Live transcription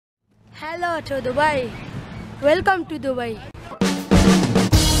Hello to Dubai. Welcome to Dubai.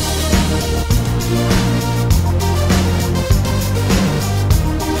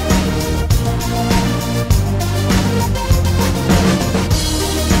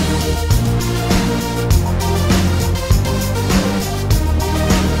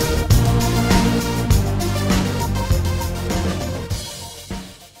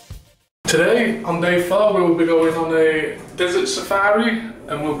 Today, on day 4, we will be going on a desert safari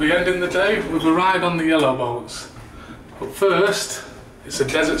and we'll be ending the day with a ride on the yellow boats. But first, it's a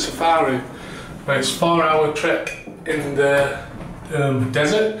desert safari, where it's a 4-hour trek in the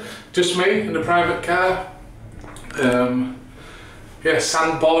desert. Just me in a private car. Yeah,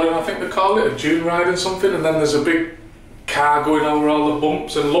 sandboarding I think they call it, a dune ride or something, and then there's a big car going over all the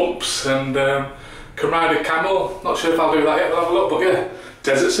bumps and lumps, and can ride a camel. Not sure if I'll do that yet, we'll have a look, but yeah.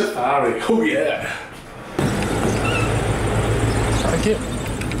 Desert safari, oh yeah! Thank you.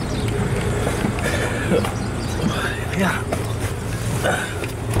 Yeah.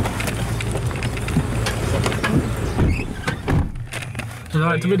 Is it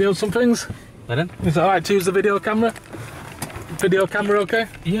alright to video some things? Pardon? Is it alright to use the video camera? Video camera okay?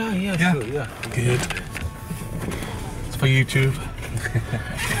 Yeah, sure, yeah. Good. It's for YouTube.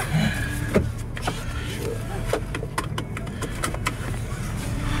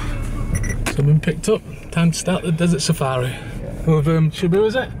 So we've been picked up, time to start the desert safari. With Shabu,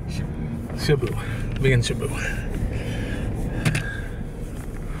 is it? Shabu. Me and Shabu.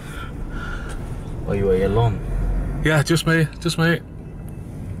 Oh, you are alone? Yeah, just me.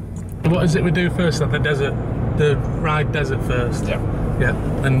 What is it we do first at the desert? The ride desert first? Yeah. Yeah,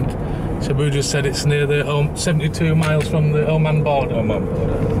 and Shabu just said it's near the 72 miles from the Oman border. Oman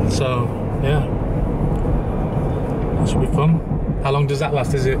border. So, yeah. That should be fun. How long does that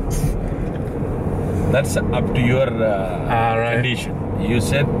last, is it? That's up to your right. condition. You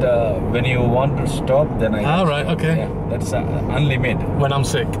said when you want to stop, then I... Right, okay. Yeah, that's unlimited. When I'm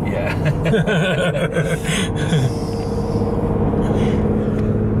sick? Yeah.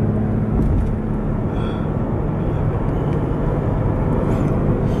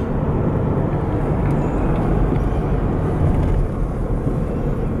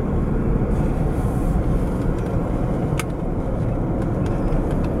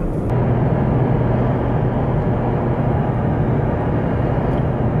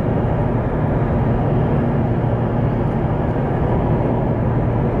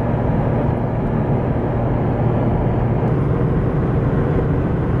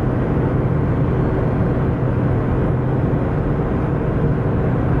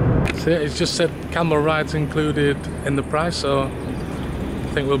 So yeah, it's just said camel rides included in the price, so I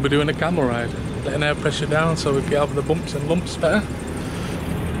think we'll be doing a camel ride. Letting air pressure down so we can get over the bumps and lumps better.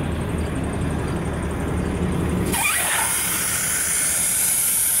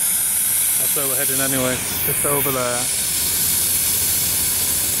 That's where we're heading anyway, just over there.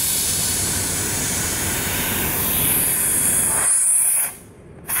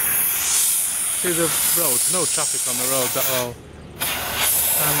 See the roads, no traffic on the roads at all.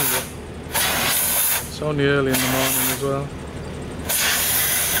 Time is it? It's only early in the morning as well.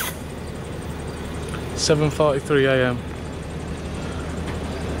 7:43 AM.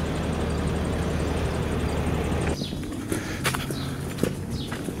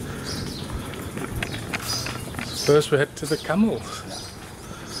 First we head to the camels.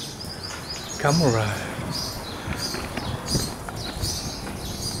 Camel ride.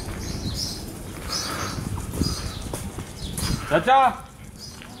 Chacha!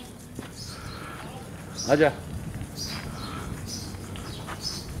 Aja.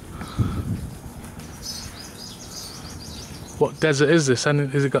 What desert is this? And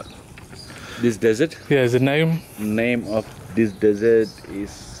has it got? This desert? Yeah, is the name? Name of this desert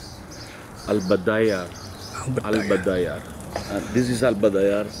is Al-Badayar. Al-Badayar. This is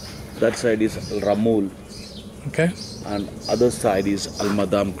Al-Badayar. That side is Al-Ramul. Okay. And other side is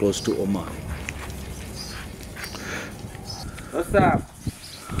Al-Madam, close to Oman. What's up?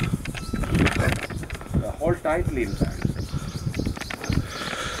 Hold tightly in fact.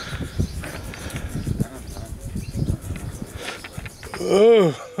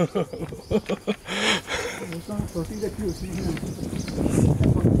 Oh.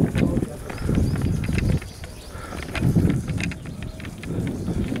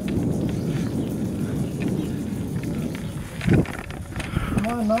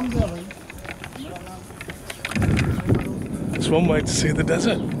 It's one way to see the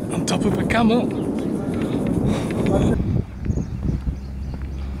desert on top of a camel.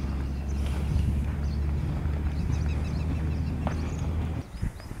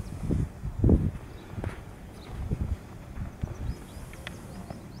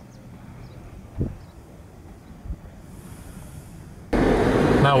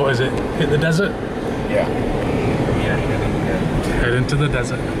 Now what is it? Hit the desert? Yeah. Yeah, Head into the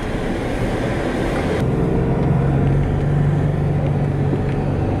desert.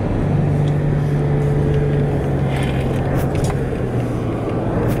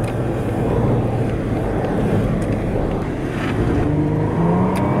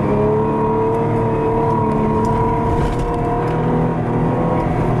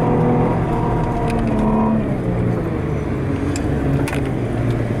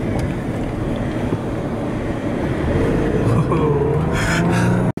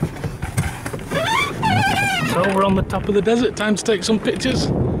 So we're on the top of the desert, time to take some pictures.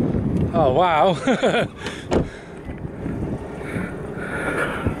 Oh wow.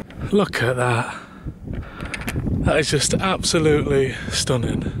 Look at that. That is just absolutely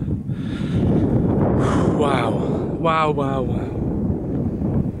stunning. Wow. Wow, wow, wow.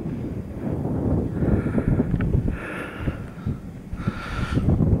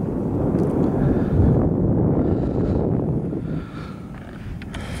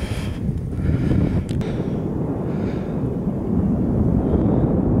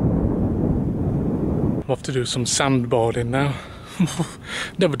 I'll have to do some sandboarding now.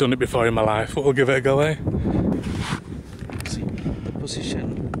 Never done it before in my life, but we'll give it a go, eh? See,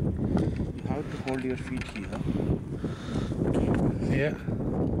 position. You have to hold your feet here. Yeah.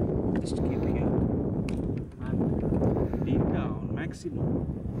 Just keep here. And lean down, maximum.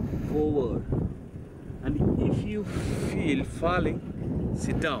 Forward. And if you feel falling,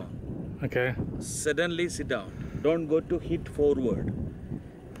 sit down. Okay. Suddenly sit down. Don't go to hit forward.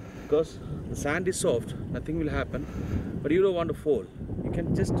 Because the sand is soft, nothing will happen. But you don't want to fall. You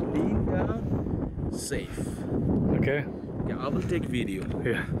can just lean down, safe. Okay. Yeah, I will take video.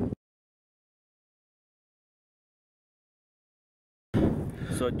 Yeah.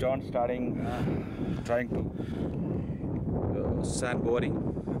 So John starting trying to sandboarding.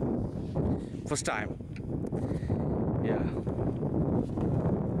 First time. Yeah.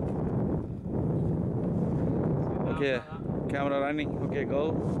 Okay, camera running. Okay,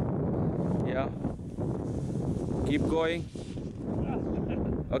 go. Yeah. Keep going.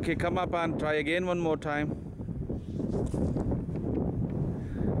 Okay, come up and try again one more time.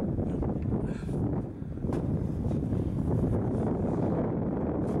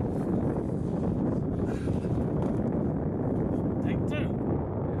 Take two.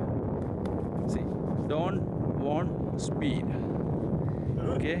 See, don't want speed.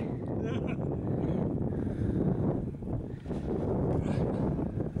 Okay?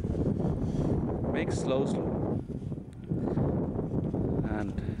 Make slow.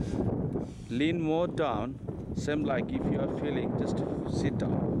 And lean more down. Same like if you are feeling, just sit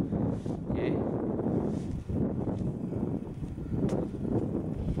down. Okay?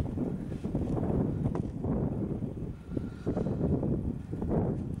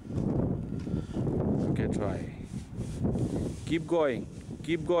 Okay, try. Keep going.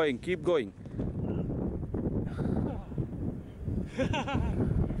 Keep going. Keep going.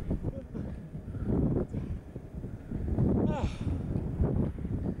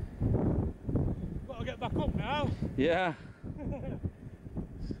 Gotta get back up now. Yeah.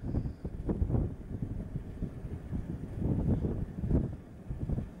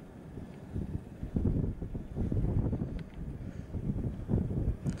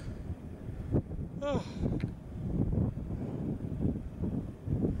 Oh.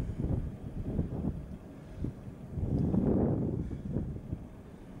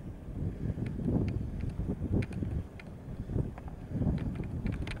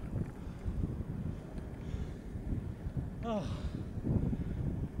 Oh.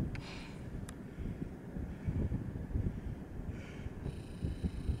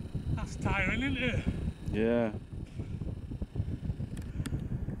 That's tiring, isn't it? Yeah.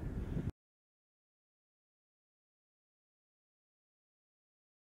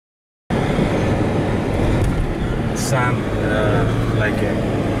 Sand, like a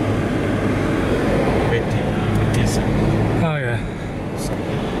wetty sand. Oh yeah.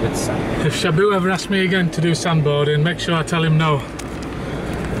 With sand. If Shabu ever asks me again to do sandboarding, make sure I tell him no.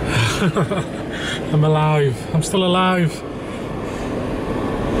 I'm alive. I'm still alive.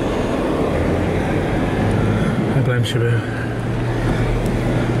 I blame Shabu.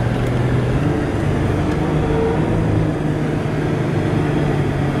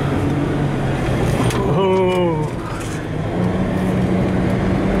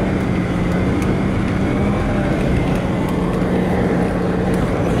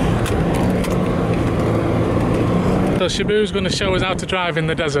 So Shabu's going to show us how to drive in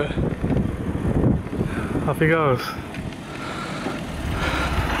the desert. Off he goes.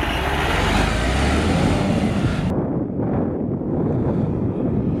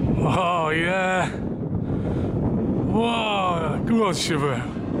 on, Shiver.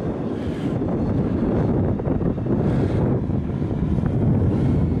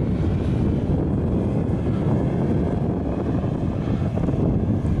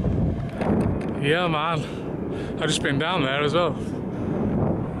 Yeah, man. I've just been down there as well.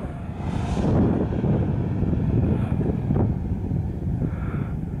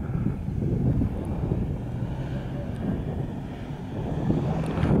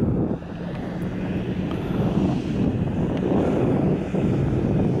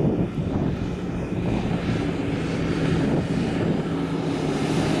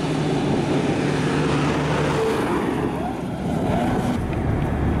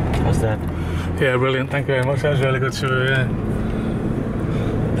 Yeah, brilliant. Thank you very much. That was really good tour, yeah.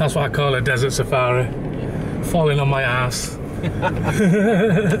 That's what I call a desert safari. Falling on my ass.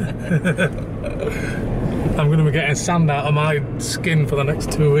 I'm going to be getting sand out of my skin for the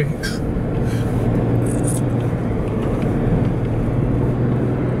next 2 weeks.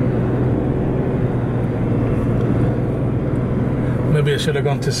 Maybe I should have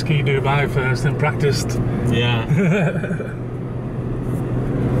gone to Ski Dubai first and practiced. Yeah.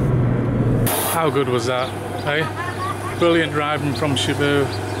 How good was that, eh? Brilliant driving from Cebu,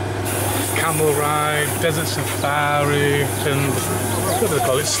 camel ride, desert safari, and what do they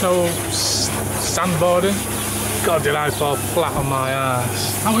call it? Sandboarding. God, did I fall flat on my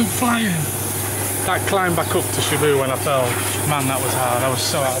ass. I went flying. That climb back up to Cebu when I fell, man, that was hard. I was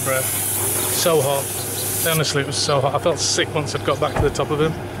so out of breath, so hot. Honestly, it was so hot. I felt sick once I'd got back to the top of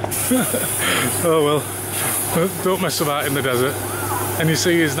him. Oh well, don't mess about in the desert. And you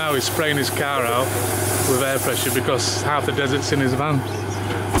see he's spraying his car out with air pressure because half the desert's in his van.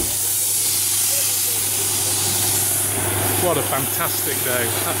 What a fantastic day.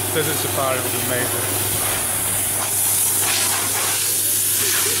 That desert safari was amazing.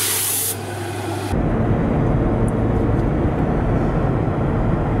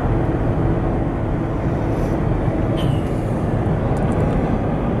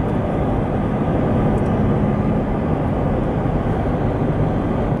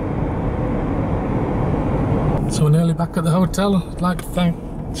 So we're nearly back at the hotel. I'd like to thank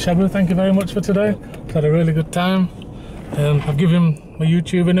Shabu, thank you very much for today. Had a really good time. I'll give him my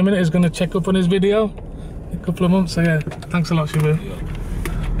YouTube in a minute. He's going to check up on his video in a couple of months. So yeah, thanks a lot, Shabu.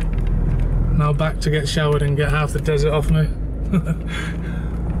 Now back to get showered and get half the desert off me.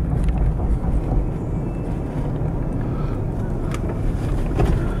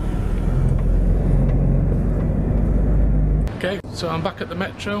 Okay, so I'm back at the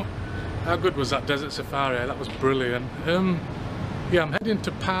metro. How good was that desert safari? That was brilliant. Yeah, I'm heading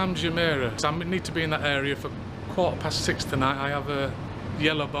to Palm Jumeirah. So I need to be in that area for 6:15 tonight. I have a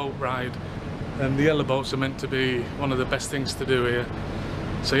yellow boat ride, and the yellow boats are meant to be one of the best things to do here.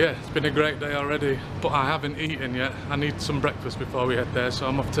 So yeah, it's been a great day already, but I haven't eaten yet. I need some breakfast before we head there, so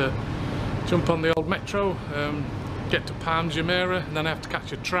I'm off to jump on the old metro, get to Palm Jumeirah, and then I have to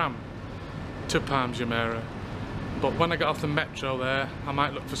catch a tram to Palm Jumeirah. But when I get off the metro there, I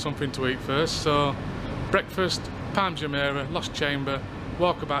might look for something to eat first. So breakfast, Palm Jumeirah, Lost Chamber,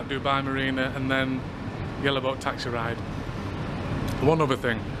 walk about Dubai Marina, and then yellowboat taxi ride. One other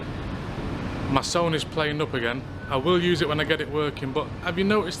thing, my Sony's playing up again. I will use it when I get it working, but have you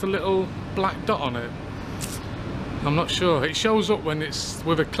noticed the little black dot on it? I'm not sure. It shows up when it's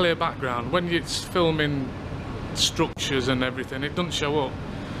with a clear background. When it's filming structures and everything, it doesn't show up.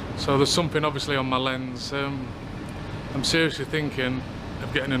 So there's something obviously on my lens. I'm seriously thinking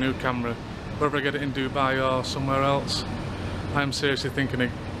of getting a new camera, whether I get it in Dubai or somewhere else. I'm seriously thinking it,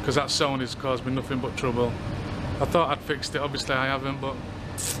 because that Sony's caused me nothing but trouble. I thought I'd fixed it, obviously I haven't, but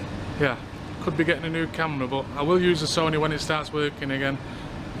yeah, could be getting a new camera, but I will use the Sony when it starts working again.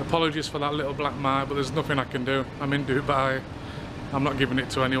 Apologies for that little black mark, but there's nothing I can do. I'm in Dubai, I'm not giving it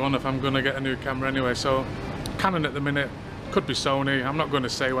to anyone if I'm going to get a new camera anyway. So Canon at the minute, could be Sony, I'm not going to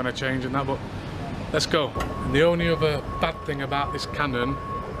say when I change and that, but let's go. And the only other bad thing about this Canon,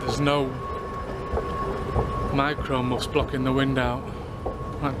 there's no micro muffs blocking the wind out.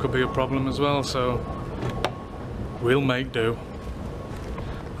 That could be a problem as well, so we'll make do.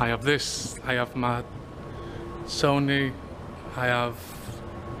 I have this, I have my Sony, I have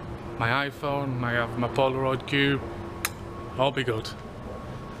my iPhone, I have my Polaroid Cube, all be good.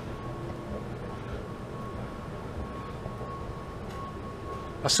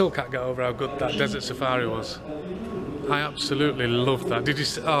 I still can't get over how good that desert safari was. I absolutely loved that. Did you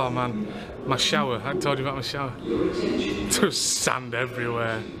see? Oh man, my shower. I told you about my shower. There was sand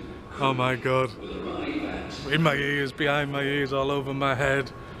everywhere. Oh my god. In my ears, behind my ears, all over my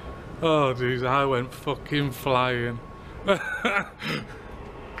head. Oh jeez, I went fucking flying. This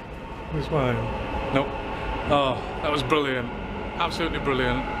one. Nope. Oh, that was brilliant. Absolutely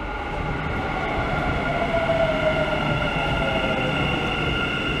brilliant.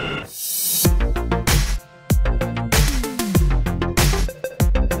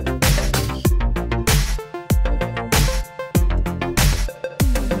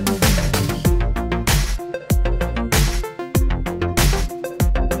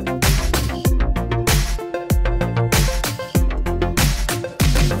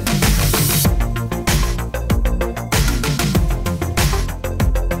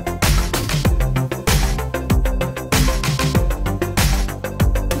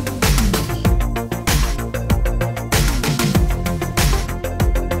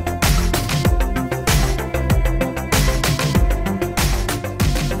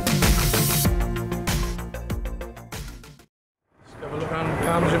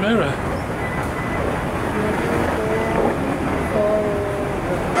 Jumeirah.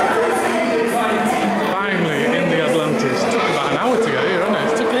 Finally in the Atlantis. It took about an hour to get here, didn't it?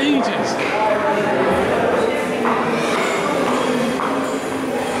 It took ages.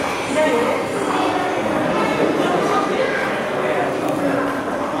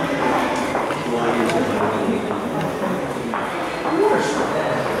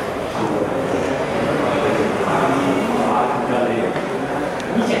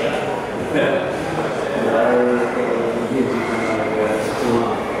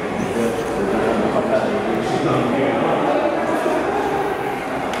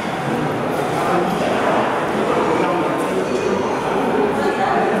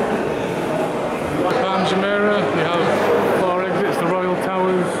 Jumeirah, you have 4 exits, the Royal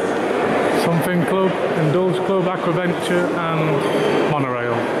Towers, Something Club, Indulge Club, Aquaventure and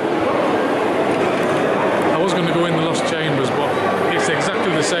Monorail. I was going to go in the Lost Chambers, but it's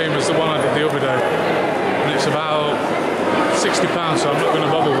exactly the same as the one I did the other day. And it's about £60, so I'm not going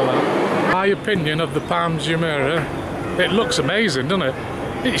to bother with that. My opinion of the Palms Jumeirah, it looks amazing, doesn't it?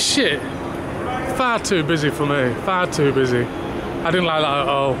 It's shit. Far too busy for me, far too busy. I didn't like that at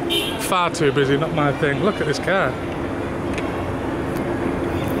all. Far too busy, not my thing. Look at this car.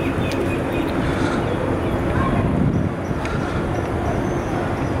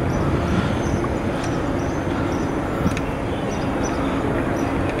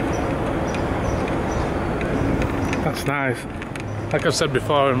 That's nice. Like I've said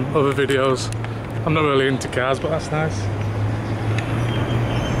before in other videos, I'm not really into cars, but that's nice.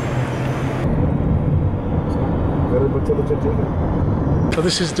 So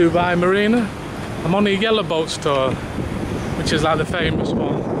this is Dubai Marina. I'm on a yellow boats tour, which is like the famous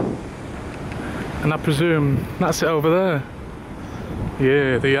one. And I presume that's it over there.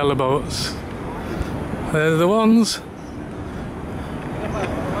 Yeah, the yellow boats. They're the ones.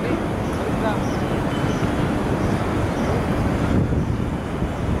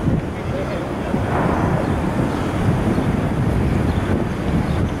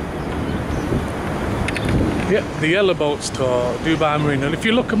 Yeah, the yellow boats tour, Dubai Marina. And if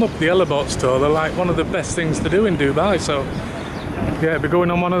you look them up, the yellow boats tour, they're like one of the best things to do in Dubai. So yeah, be going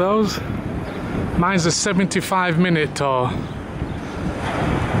on one of those. Mine's a 75-minute tour.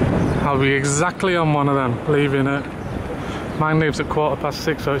 I'll be exactly on one of them, leaving it. Mine leaves at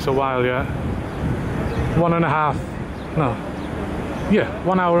 6:15, so it's a while yet. 1.5, no. Yeah,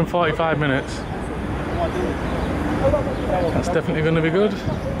 1 hour and 45 minutes. That's definitely going to be good.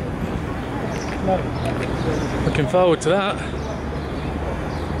 Looking forward to that.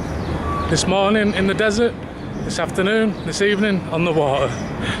 This morning in the desert, this afternoon, this evening on the water.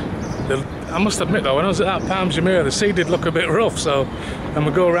 I must admit though, when I was at that Palms Jumeirah, the sea did look a bit rough, so and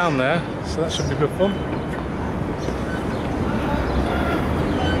we'll go around there, so that should be good fun.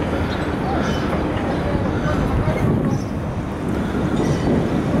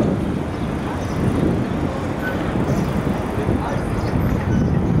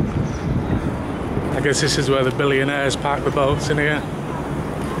 I guess this is where the billionaires park the boats, in here.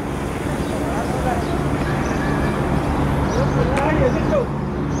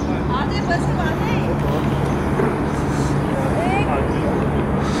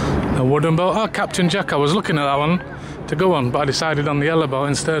 A wooden boat. Oh, Captain Jack. I was looking at that one to go on, but I decided on the yellow boat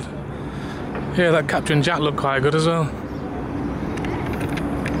instead. Yeah, that Captain Jack looked quite good as well.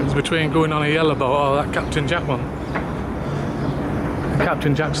 It was between going on a yellow boat or that Captain Jack one.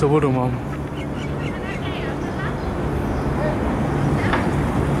 Captain Jack's the wooden one.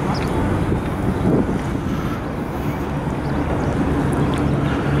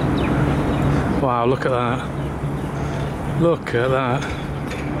 Wow, look at that. Look at that.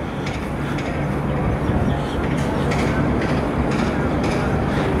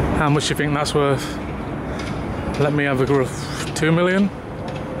 How much do you think that's worth? Let me have a rough 2 million?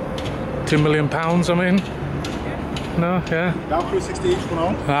 £2 million, I mean. No, yeah. Down 360 each for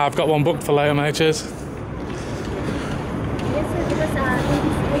now. I've got one booked for later, mate. Cheers. Yes, sir, because in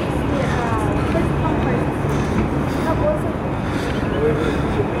this case, first come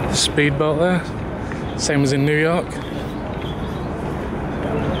first. Speedboat there. Same as in New York. I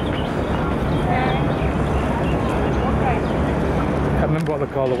can't remember what they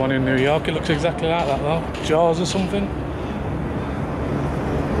call the one in New York. It looks exactly like that though. Jaws or something.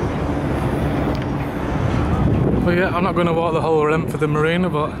 But yeah, I'm not going to walk the whole length of the marina,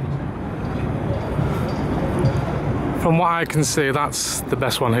 but from what I can see, that's the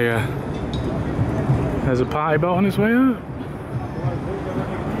best one here. There's a party boat on its way out.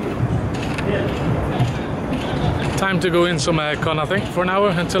 Time to go in some aircon, I think, for an hour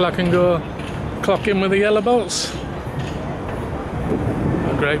until I can go clock in with the yellow boats.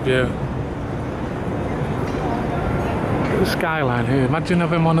 A great view. Look at the skyline here. Imagine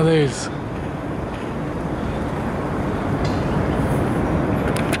having one of these.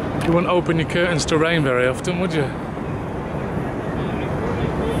 You wouldn't open your curtains to rain very often, would you?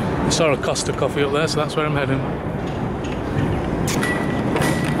 I saw a Costa coffee up there, so that's where I'm heading.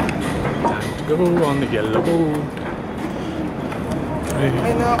 Time to go on the yellow boat.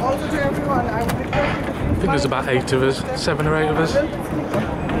 And also to everyone, I would request you to I think there's about 8 of us, 7 or 8 of us.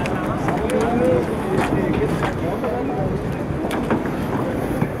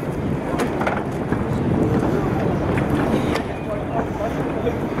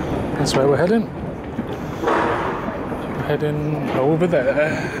 That's where we're heading. We're heading over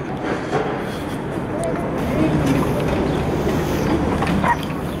there.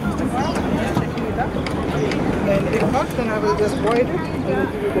 And if not, then I will just void it and we'll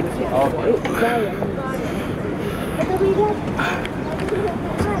give you the receipt.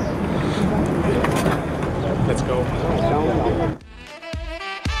 Let's go.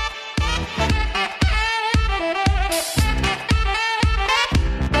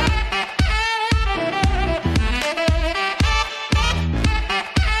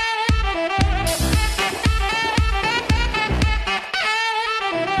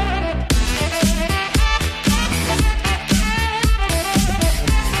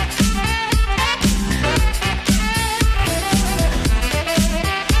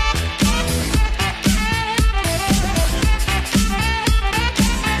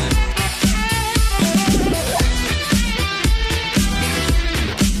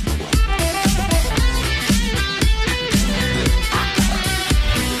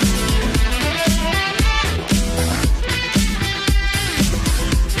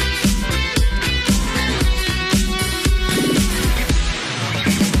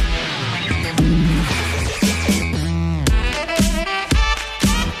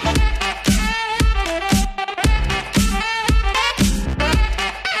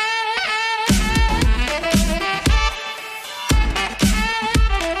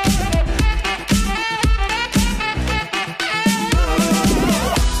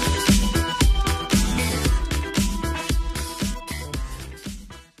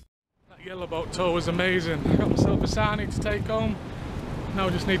 Boat tour was amazing. I got myself a Sony to take home. Now I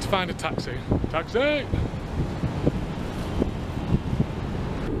just need to find a taxi. Taxi!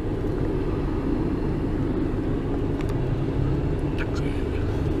 Taxi.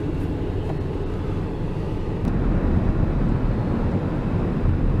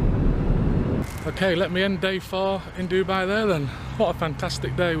 Okay, let me end day 4 in Dubai there then. What a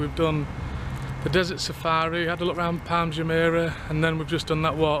fantastic day. We've done the desert safari, had a look around Palm Jumeirah, and then we've just done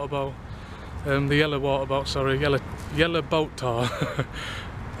that water boat. The yellow water boat, sorry, yellow boat tour.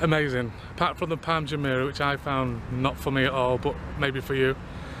 Amazing. Apart from the Palm Jumeirah, which I found not for me at all, but maybe for you.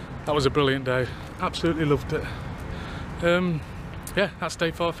 That was a brilliant day. Absolutely loved it. Yeah, that's day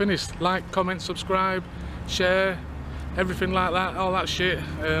 4 finished. Like, comment, subscribe, share, everything like that, all that shit.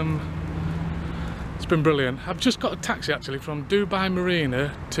 It's been brilliant. I've just got a taxi actually from Dubai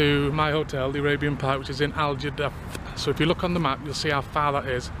Marina to my hotel, the Arabian Park, which is in Al Jadaf. So if you look on the map, you'll see how far that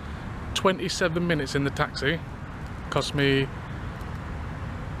is. 27 minutes in the taxi, cost me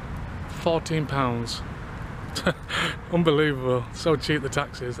 £14. Unbelievable, so cheap the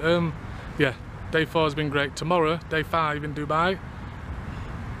taxis. Yeah, day 4 has been great. Tomorrow, day 5 in Dubai,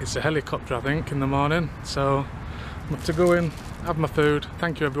 it's a helicopter I think in the morning, so I'm have to go in, have my food.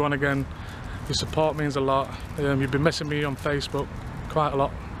 Thank you everyone again, your support means a lot. You've been messaging me on Facebook quite a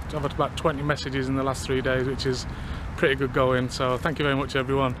lot. I've had about 20 messages in the last 3 days, which is pretty good going, so thank you very much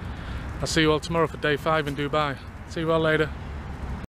everyone. I'll see you all tomorrow for day 5 in Dubai. See you all later.